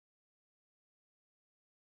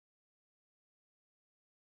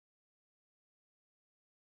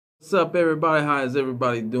What's up, everybody? How is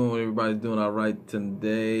everybody doing? Everybody doing all right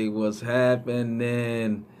today? What's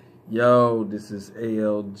happening? Yo, this is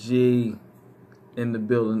ALG in the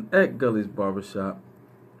building at Gully's Barbershop.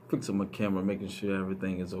 Fixing my camera, making sure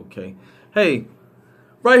everything is okay. Hey,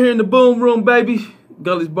 right here in the boom room, baby.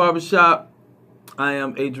 Gully's Barbershop. I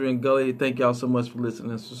am Adrian Gully. Thank y'all so much for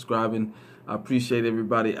listening and subscribing. I appreciate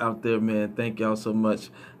everybody out there, man. Thank y'all so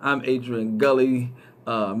much. I'm Adrian Gully.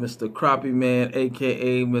 Mr. Crappie Man,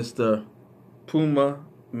 a.k.a. Mr. Puma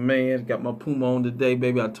Man. Got my Puma on today,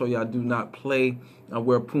 baby. I told you I do not play. I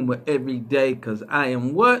wear Puma every day because I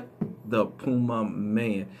am what? The Puma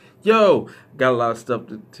Man. Yo, got a lot of stuff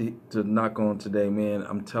to knock on today, man.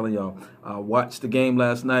 I'm telling y'all. I watched the game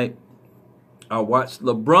last night. I watched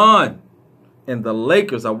LeBron and the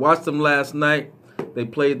Lakers. I watched them last night. They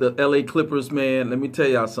played the LA Clippers, man. Let me tell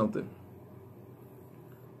y'all something.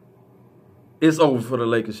 It's over for the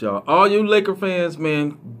Lakers, y'all. All you Laker fans,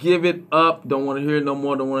 man, give it up. Don't want to hear it no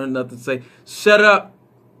more. Don't want to hear nothing to say. Shut it up.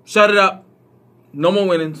 Shut it up. No more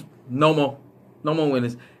winnings. No more. No more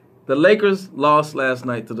winnings. The Lakers lost last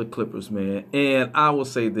night to the Clippers, man. And I will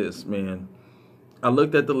say this, man. I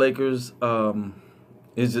looked at the Lakers.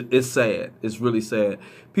 It's sad. It's really sad.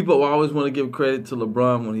 People always want to give credit to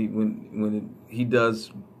LeBron when he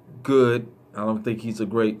does good. I don't think he's a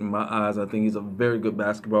great in my eyes. I think he's a very good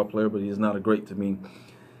basketball player, but he's not a great to me.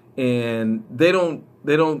 And they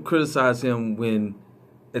don't criticize him when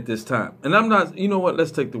at this time. And I'm not. You know what?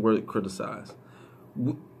 Let's take the word criticize.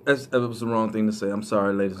 That was the wrong thing to say. I'm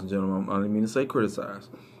sorry, ladies and gentlemen. I didn't mean to say criticize.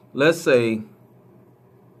 Let's say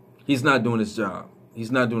he's not doing his job.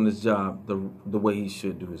 He's not doing his job the way he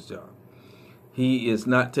should do his job. He is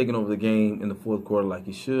not taking over the game in the fourth quarter like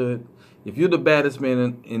he should. If you're the baddest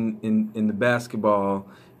man in the basketball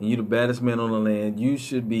and you're the baddest man on the land, you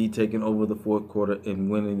should be taking over the fourth quarter and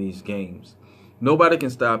winning these games. Nobody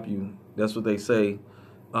can stop you. That's what they say.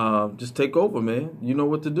 Just take over, man. You know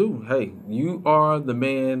what to do. Hey, you are the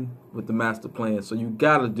man with the master plan, so you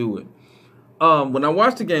got to do it. When I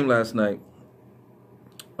watched the game last night,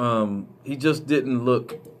 he just didn't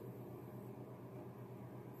look.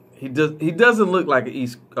 He doesn't look like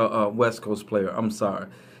an West Coast player. I'm sorry.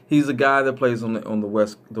 He's a guy that plays on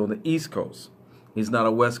the East Coast. He's not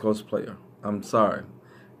a West Coast player. I'm sorry.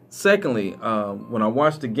 Secondly, when I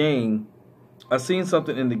watched the game, I seen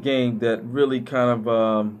something in the game that really kind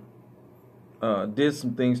of did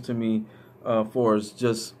some things to me for us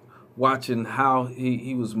just watching how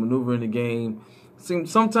he was maneuvering the game.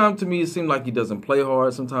 Sometimes to me it seemed like he doesn't play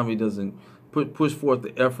hard. Sometimes he doesn't push forth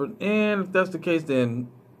the effort. And if that's the case, then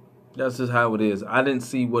that's just how it is. I didn't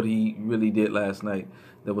see what he really did last night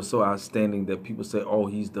that was so outstanding that people say, oh,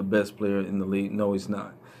 he's the best player in the league. No, he's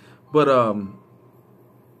not. But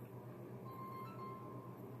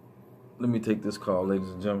let me take this call, ladies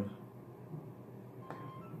and gentlemen.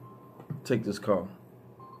 Take this call.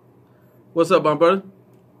 What's up, my brother?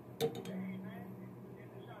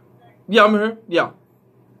 Yeah, I'm here. Yeah.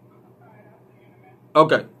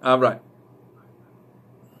 Okay. All right.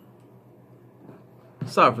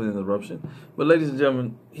 Sorry for the interruption. But ladies and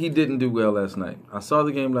gentlemen, he didn't do well last night. I saw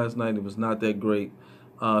the game last night. It was not that great.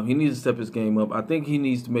 He needs to step his game up. I think he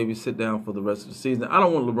needs to maybe sit down for the rest of the season. I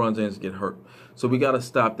don't want LeBron James to get hurt. So we got to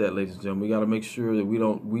stop that, ladies and gentlemen. We got to make sure that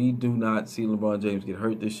we do not see LeBron James get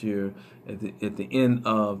hurt this year at the end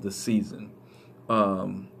of the season.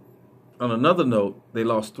 On another note, they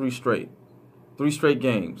lost three straight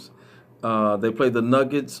games. They play the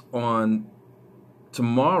Nuggets on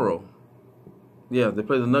tomorrow. Yeah, they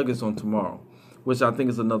play the Nuggets on tomorrow, which I think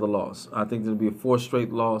is another loss. I think there'll be a fourth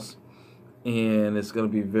straight loss, and it's going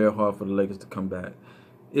to be very hard for the Lakers to come back.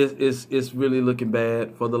 It's really looking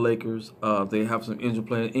bad for the Lakers. They have some injured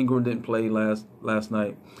players. Ingram didn't play last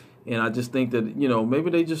night, and I just think that maybe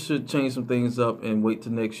they just should change some things up and wait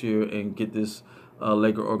till next year and get this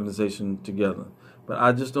Laker organization together. But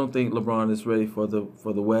I just don't think LeBron is ready for the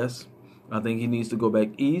West. I think he needs to go back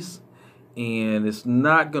east. And it's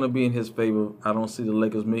not going to be in his favor. I don't see the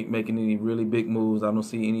Lakers making any really big moves. I don't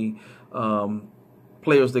see any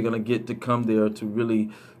players they're going to get to come there to really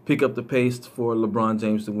pick up the pace for LeBron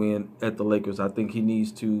James to win at the Lakers. I think he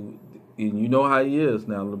needs to, and you know how he is.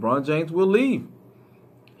 Now, LeBron James will leave.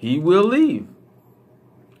 He will leave.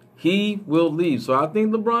 He will leave. So I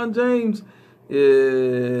think LeBron James,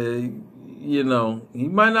 he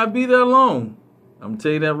might not be there long. I'm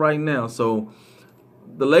telling you that right now. So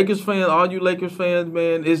the Lakers fans, all you Lakers fans,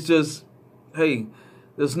 man, it's just, hey,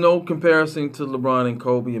 there's no comparison to LeBron and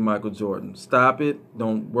Kobe and Michael Jordan. Stop it.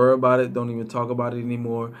 Don't worry about it. Don't even talk about it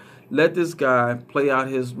anymore. Let this guy play out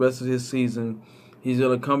his rest of his season. He's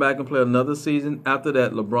going to come back and play another season. After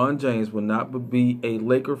that, LeBron James will not be a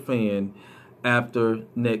Laker fan after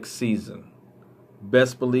next season.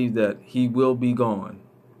 Best believe that he will be gone.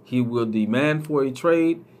 He will demand for a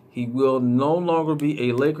trade. He will no longer be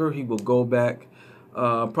a Laker. He will go back,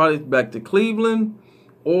 probably back to Cleveland,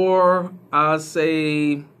 or I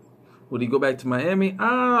say, would he go back to Miami?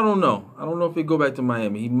 I don't know. I don't know if he'll go back to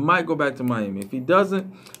Miami. He might go back to Miami. If he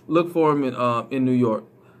doesn't, look for him in New York,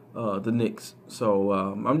 the Knicks. So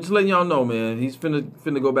I'm just letting y'all know, man. He's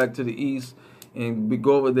finna go back to the East and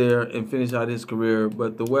go over there and finish out his career.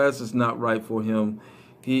 But the West is not right for him.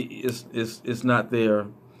 It's not there.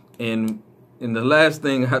 And the last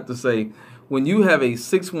thing I have to say, when you have a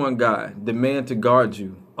 6'1" guy demand to guard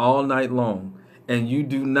you all night long, and you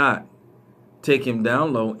do not take him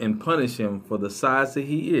down low and punish him for the size that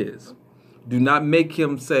he is, do not make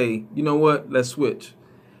him say, you know what, let's switch.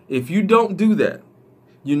 If you don't do that,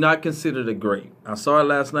 you're not considered a great. I saw it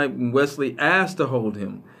last night when Wesley asked to hold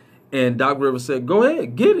him, and Doc Rivers said, go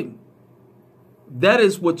ahead, get him. That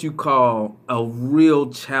is what you call a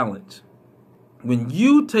real challenge. When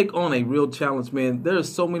you take on a real challenge, man, there are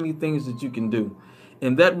so many things that you can do.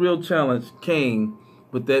 And that real challenge came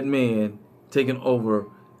with that man taking over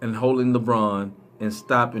and holding LeBron and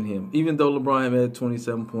stopping him. Even though LeBron had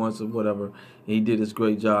 27 points or whatever, he did his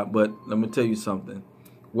great job. But let me tell you something.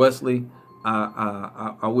 Wesley,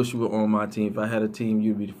 I wish you were on my team. If I had a team,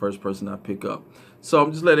 you'd be the first person I'd pick up. So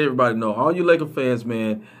I'm just letting everybody know. All you Laker fans,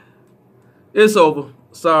 man, it's over.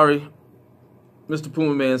 Sorry. Mr.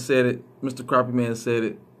 Puma Man said it. Mr. Crappie Man said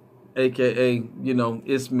it. AKA, you know,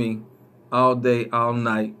 it's me. All day, all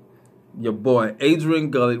night. Your boy,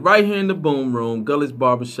 Adrian Gully, right here in the Boom Room, Gully's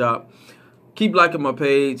Barbershop. Keep liking my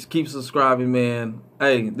page. Keep subscribing, man.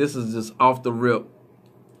 Hey, this is just off the rip.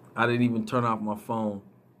 I didn't even turn off my phone.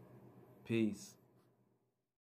 Peace.